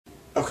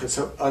Okay,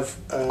 so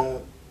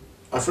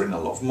I've written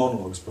a lot of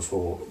monologues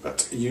before,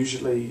 but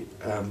usually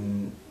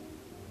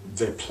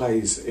they're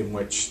plays in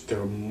which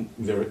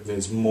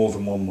there's more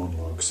than one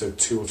monologue. So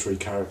 2 or 3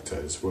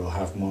 characters will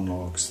have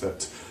monologues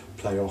that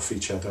play off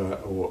each other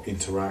or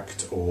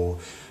interact or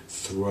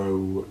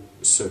throw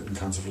certain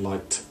kinds of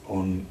light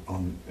on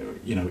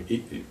you know,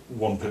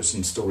 one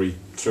person's story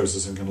throws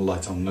us some kind of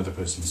light on another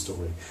person's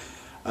story.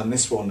 And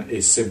this one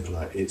is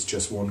simpler. It's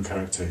just one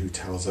character who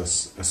tells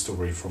us a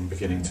story from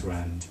beginning to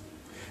end.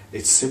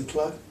 It's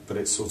simpler, but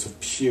it's sort of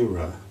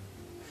purer,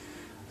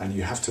 and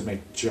you have to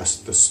make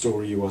just the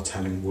story you are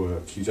telling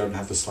work. You don't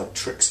have the slight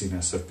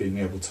tricksiness of being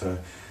able to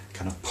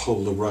kind of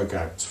pull the rug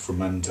out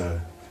from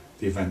under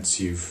the events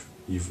you've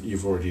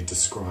already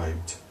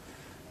described.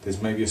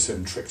 There's maybe a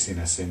certain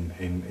tricksiness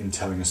in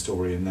telling a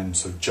story and then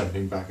sort of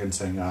jumping back and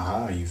saying,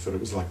 aha, you thought it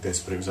was like this,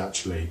 but it was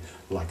actually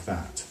like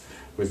that.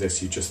 With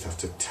this, you just have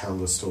to tell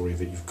the story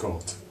that you've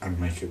got and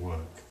make it work.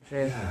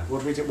 Yeah.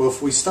 What do we do? Well,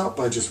 if we start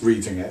by just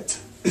reading it,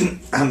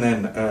 and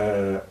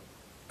then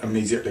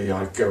immediately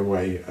I go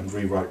away and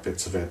rewrite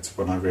bits of it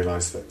when I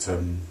realise that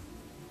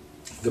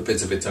the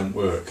bits of it don't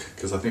work.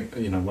 Because I think,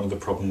 you know, one of the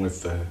problems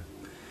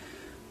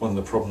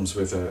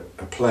with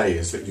a play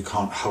is that you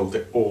can't hold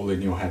it all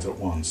in your head at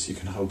once. You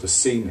can hold a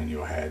scene in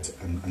your head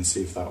and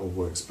see if that all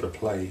works, but a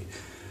play,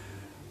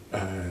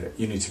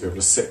 you need to be able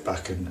to sit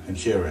back and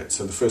hear it.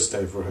 So the first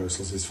day of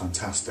rehearsals is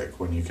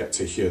fantastic when you get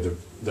to hear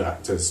the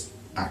actors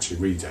actually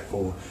read it,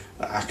 or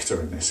the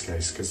actor in this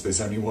case, because there's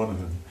only one of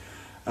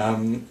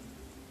them.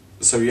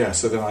 So yeah,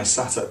 so then I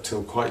sat up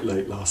till quite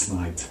late last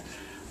night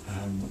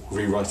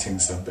rewriting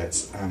some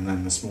bits, and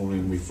then this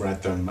morning we've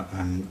read them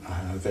and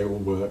they all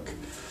work,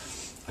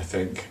 I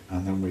think,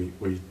 and then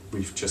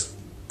we've just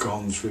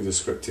gone through the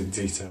script in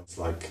detail,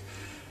 like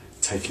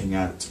taking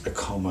out a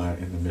comma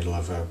in the middle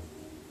of a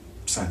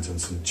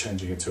sentence and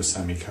changing it to a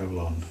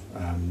semicolon.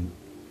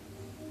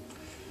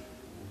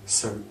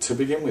 So to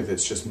begin with,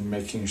 it's just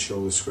making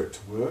sure the script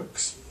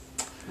works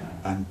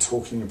and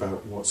talking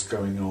about what's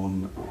going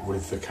on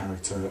with the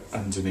character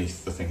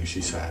underneath the things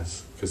she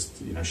says, because,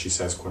 you know, she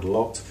says quite a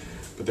lot,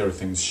 but there are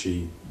things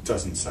she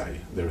doesn't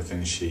say, there are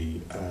things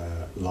she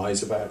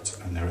lies about,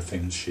 and there are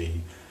things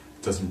she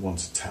doesn't want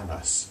to tell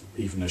us,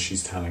 even as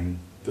she's telling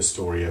the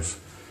story of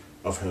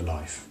her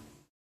life.